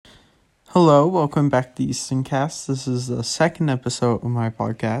Hello, welcome back to Easton Cast. This is the second episode of my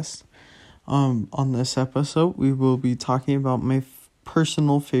podcast. On this episode, we will be talking about my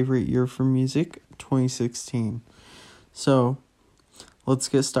personal favorite year for music, 2016. So, let's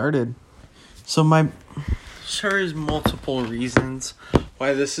get started. There's multiple reasons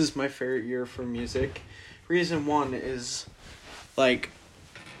why this is my favorite year for music. Reason one is,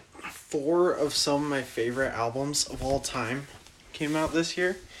 4 of some of my favorite albums of all time came out this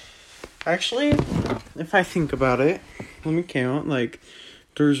year. Actually, if I think about it, let me count.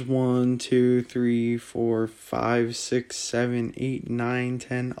 There's 1, 2, 3, 4, 5, 6, 7, 8, 9,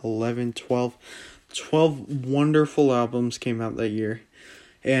 10, 11, 12. 12 wonderful albums came out that year.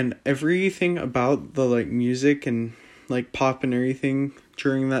 And everything about the music and pop and everything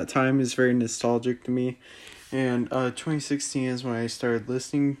during that time is very nostalgic to me. And 2016 is when I started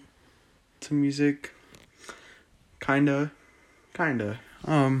listening to music. Kinda.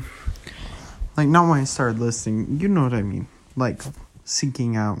 Not when I started listening, you know what I mean,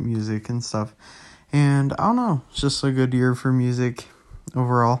 seeking out music and stuff, and I don't know, it's just a good year for music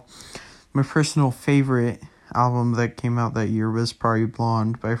overall. My personal favorite album that came out that year was probably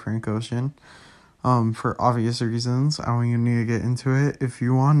Blonde by Frank Ocean, for obvious reasons. I don't even need to get into it. If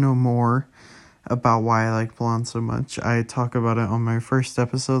you want to know more about why I like Blonde so much, I talk about it on my first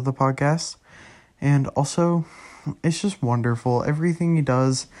episode of the podcast, and also, it's just wonderful. Everything he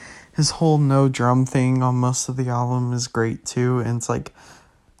does, his whole no drum thing on most of the album is great too. And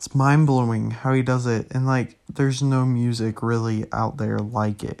it's mind-blowing how he does it. And there's no music really out there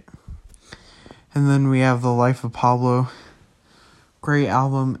like it. And then we have The Life of Pablo. Great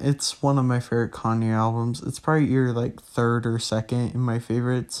album. It's one of my favorite Kanye albums. It's probably either third or second in my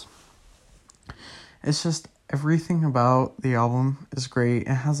favorites. It's just everything about the album is great. It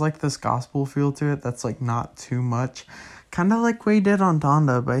has this gospel feel to it that's not too much. Kind of like what he did on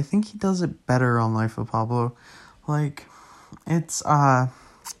Donda, but I think he does it better on Life of Pablo. It's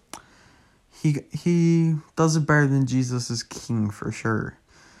he does it better than Jesus is King for sure.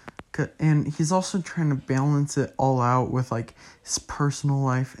 And he's also trying to balance it all out with his personal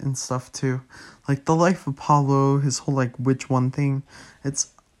life and stuff too. The Life of Pablo, his whole which one thing,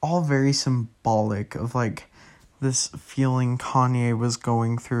 it's all very symbolic of this feeling Kanye was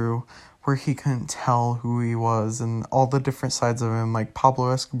going through, where he couldn't tell who he was, and all the different sides of him,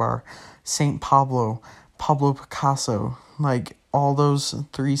 Pablo Escobar, Saint Pablo, Pablo Picasso, all those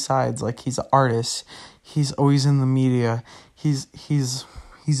 3 sides. He's an artist, he's always in the media, he's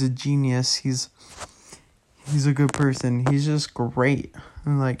a genius, he's a good person, he's just great,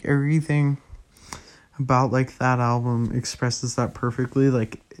 and everything about that album expresses that perfectly.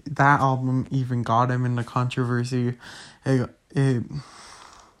 That album even got him into controversy. It's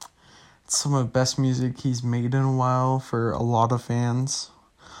some of the best music he's made in a while for a lot of fans.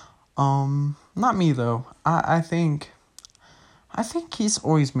 Not me though. I think he's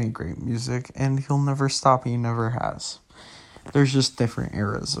always made great music, and he'll never stop. He never has. There's just different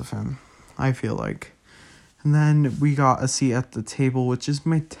eras of him, I feel like. And then we got A Seat at the Table, which is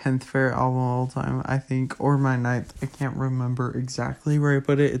my 10th favorite album of all time, I think, or my 9th. I can't remember exactly where I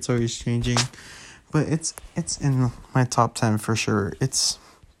put it. It's always changing, but it's in my top 10 for sure. It's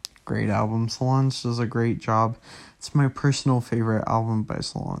a great album. Solange does a great job. It's my personal favorite album by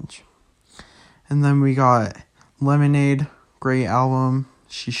Solange. And then we got Lemonade, great album.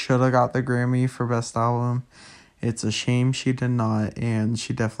 She should have got the Grammy for Best Album. It's a shame she did not, and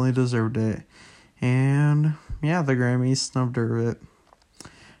she definitely deserved it. And yeah, the Grammys snubbed her a bit.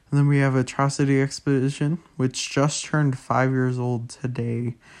 And then we have Atrocity Expedition, which just turned 5 years old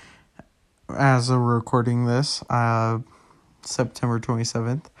today as of recording this, September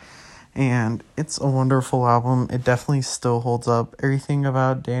 27th. And it's a wonderful album. It definitely still holds up. Everything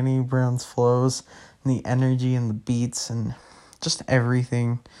about Danny Brown's flows and the energy and the beats and just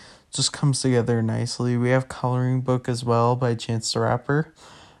everything just comes together nicely. We have Coloring Book as well by Chance the Rapper.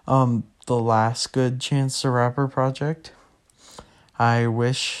 The last good Chance the Rapper project. I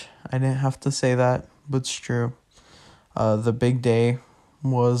wish I didn't have to say that, but it's true. The Big Day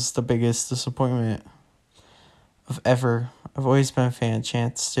was the biggest disappointment of ever. I've always been a fan of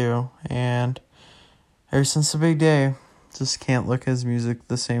Chance too, and ever since The Big Day, just can't look at his music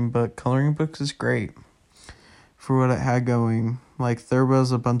the same, but Coloring Book is great for what it had going. There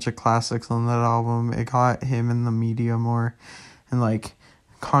was a bunch of classics on that album. It got him in the media more, and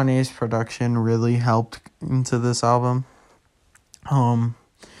Kanye's production really helped into this album. Then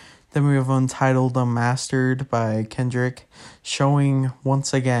we have Untitled Unmastered by Kendrick, showing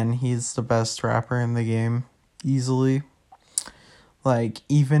once again he's the best rapper in the game, easily.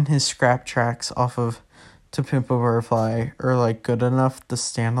 Even his scrap tracks off of To Pimp a Butterfly are like good enough to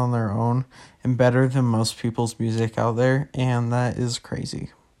stand on their own and better than most people's music out there, and that is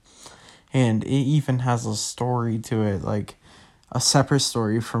crazy. And it even has a story to it, like a separate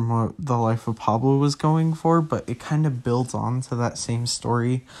story from what The Life of Pablo was going for, but it kind of builds on to that same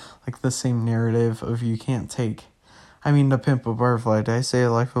story, like the same narrative of you can't take, To Pimp a Butterfly, did I say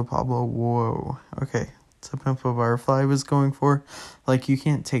Life of Pablo? Whoa, okay, To Pimp a Butterfly was going for, like you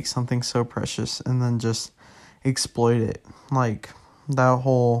can't take something so precious and then just exploit it, like that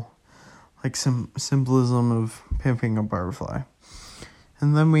whole, like symbolism of pimping a butterfly.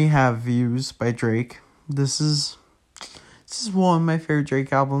 And then we have Views by Drake. This is one of my favorite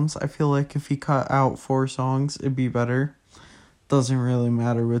Drake albums. I feel like if he cut out 4 songs, it'd be better. Doesn't really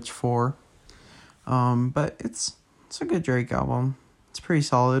matter which 4. But it's a good Drake album. It's pretty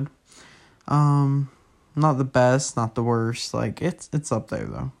solid. Not the best, not the worst. Like it's up there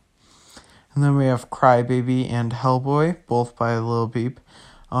though. And then we have Crybaby and Hellboy, both by Lil Peep.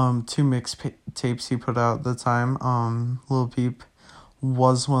 2 mixtapes he put out at the time. Lil Peep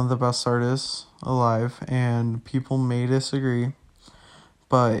was one of the best artists alive, and people may disagree,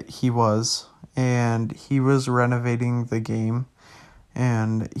 but he was. And he was renovating the game,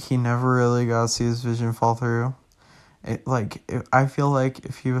 and he never really got to see his vision fall through. I feel like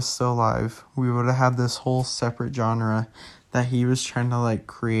if he was still alive, we would have had this whole separate genre that he was trying to like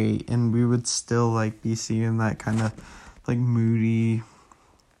create, and we would still like be seeing that kind of like moody,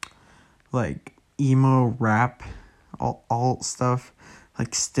 like emo rap, alt stuff,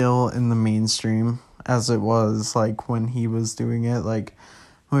 like still in the mainstream as it was like when he was doing it. Like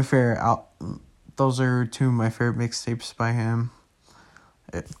those are 2 of my favorite mixtapes by him.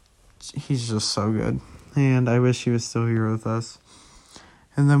 He's just so good, and I wish he was still here with us.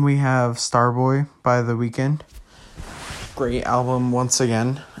 And then we have Starboy by The Weeknd. Great album once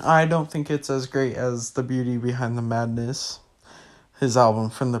again. I don't think it's as great as The Beauty Behind the Madness, his album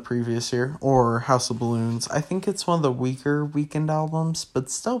from the previous year, or House of Balloons. I think it's one of the weaker Weeknd albums, but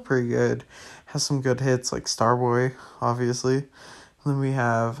still pretty good. Has some good hits like Starboy, obviously. And then we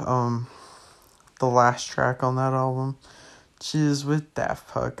have the last track on that album, which is with Daft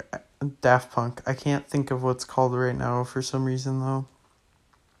Punk. I can't think of what's called right now for some reason though.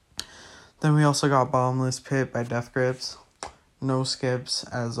 Then we also got Bottomless Pit by Death Grips. No skips,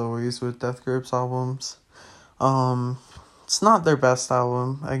 as always with Death Grips albums. It's not their best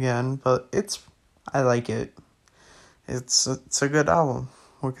album, again, but I like it. It's a good album.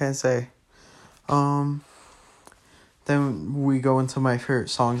 What can I say? Then we go into my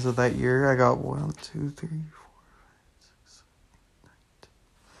favorite songs of that year. I got 1, 2, 3, 4, 5, 6, 7, 8,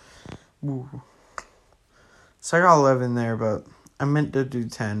 9, 10. Ooh. So I got 11 there, but I meant to do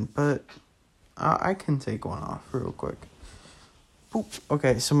 10, but I can take one off real quick. Boop.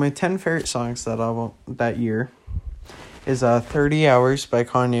 Okay, so my 10 favorite songs that year is 30 Hours by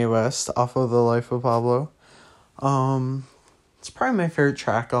Kanye West off of The Life of Pablo. It's probably my favorite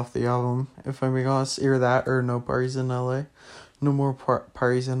track off the album, if I'm being honest. Either that or No Parties in LA. No More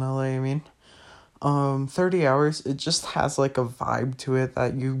Parties in LA, I mean. 30 Hours, it just has like a vibe to it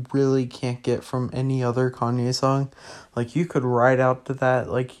that you really can't get from any other Kanye song. Like you could ride out to that,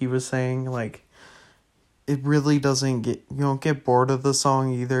 like he was saying, like it really you don't get bored of the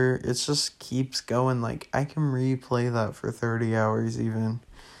song either. It just keeps going. Like I can replay that for 30 hours even.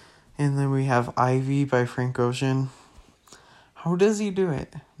 And then we have Ivy by Frank Ocean. How does he do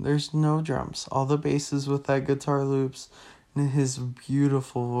it? There's no drums. All the basses with that guitar loops and his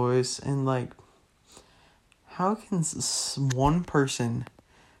beautiful voice. And like, how can one person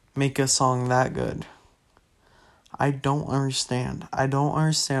make a song that good? I don't understand. I don't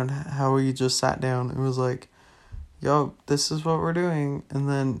understand how he just sat down and was like, yo, this is what we're doing. And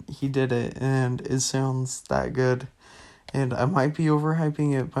then he did it and it sounds that good. And I might be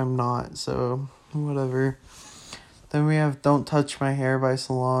overhyping it, but I'm not. So, whatever. Then we have Don't Touch My Hair by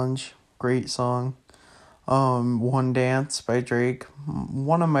Solange. Great song. One Dance by Drake.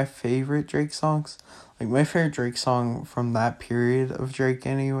 One of my favorite Drake songs. Like my favorite Drake song from that period of Drake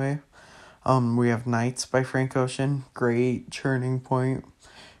anyway. We have Nights by Frank Ocean. Great turning point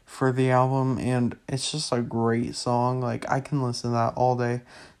for the album. And it's just a great song. Like I can listen to that all day.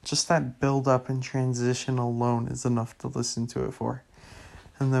 Just that build up and transition alone is enough to listen to it for.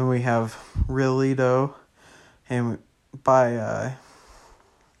 And then we have Really Though. And by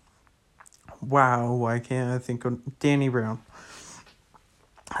why can't I think of Danny Brown.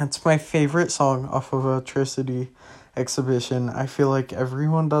 That's my favorite song off of Electricity Exhibition. I feel like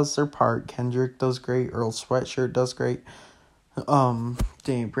everyone does their part. Kendrick does great. Earl Sweatshirt does great.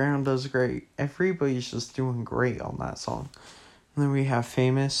 Danny Brown does great. Everybody's just doing great on that song. And then we have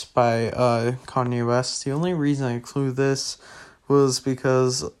Famous by Kanye West. The only reason I include this was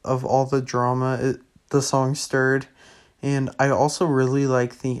because of all the drama the song stirred. And I also really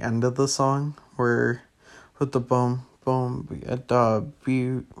like the end of the song where with the boom boom be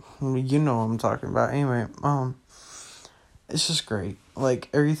you know what I'm talking about. Anyway, it's just great. Like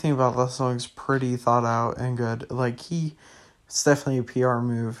everything about the song is pretty thought out and good. Like it's definitely a PR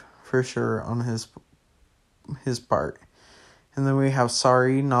move for sure on his part. And then we have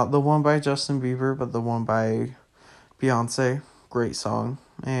Sorry, not the one by Justin Bieber, but the one by Beyonce. Great song.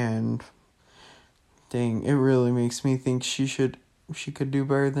 And dang, it really makes me think she could do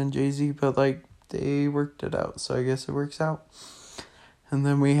better than Jay-Z, but like they worked it out, so I guess it works out. And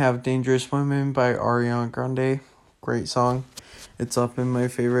then we have Dangerous Women by Ariana Grande. Great song. It's up in my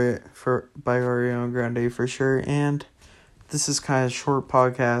favorite by Ariana Grande for sure. And this is kind of a short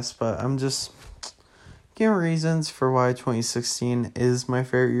podcast, but I'm just giving reasons for why 2016 is my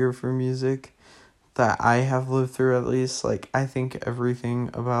favorite year for music that I have lived through at least. Like, I think everything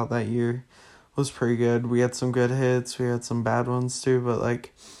about that year was pretty good. We had some good hits, we had some bad ones too, but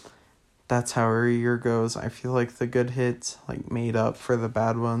like, that's how every year goes. I feel like the good hits like made up for the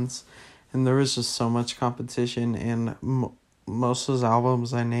bad ones, and there was just so much competition, and most of those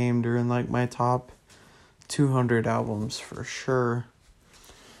albums I named are in like my top 200 albums for sure.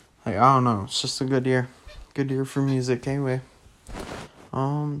 Like, I don't know, it's just a good year for music anyway.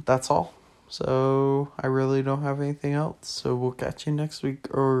 That's all. So I really don't have anything else, so we'll catch you next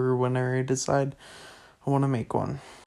week or whenever I decide I want to make one.